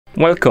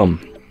Welcome!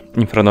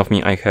 In front of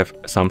me I have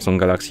Samsung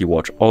Galaxy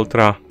Watch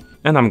Ultra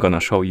and I'm gonna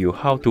show you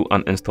how to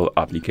uninstall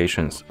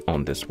applications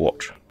on this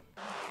watch.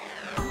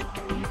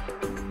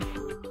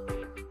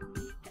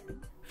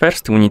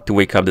 First we need to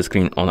wake up the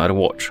screen on our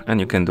watch, and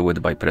you can do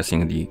it by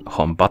pressing the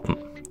home button.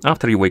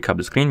 After you wake up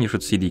the screen, you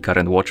should see the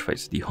current watch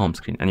face, the home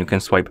screen, and you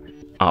can swipe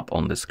up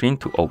on the screen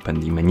to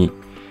open the menu.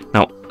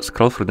 Now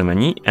scroll through the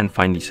menu and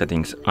find the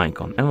settings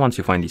icon, and once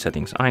you find the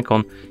settings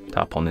icon,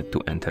 tap on it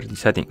to enter the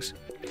settings.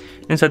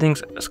 In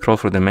settings, scroll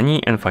through the menu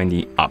and find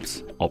the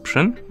apps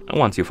option, and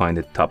once you find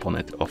it, tap on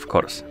it, of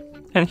course.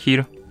 And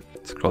here,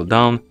 scroll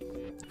down,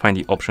 find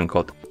the option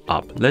called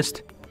app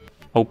list,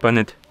 open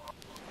it,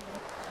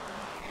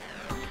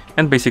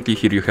 and basically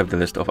here you have the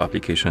list of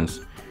applications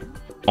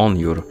on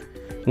your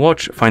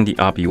watch. Find the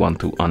app you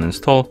want to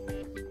uninstall,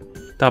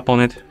 tap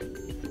on it,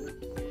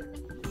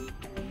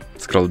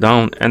 scroll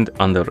down, and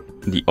under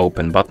the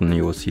open button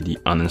you will see the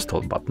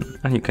uninstall button,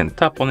 and you can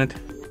tap on it,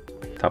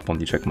 tap on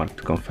the check mark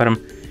to confirm,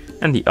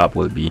 and the app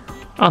will be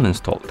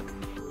uninstalled.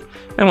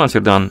 And once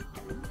you're done,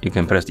 you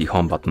can press the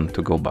home button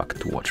to go back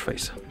to watch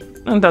face.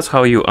 And that's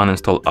how you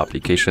uninstall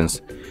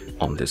applications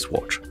on this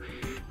watch.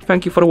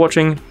 Thank you for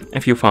watching.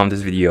 If you found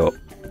this video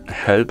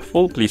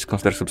helpful, please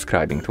consider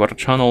subscribing to our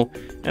channel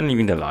and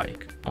leaving a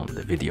like on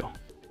the video.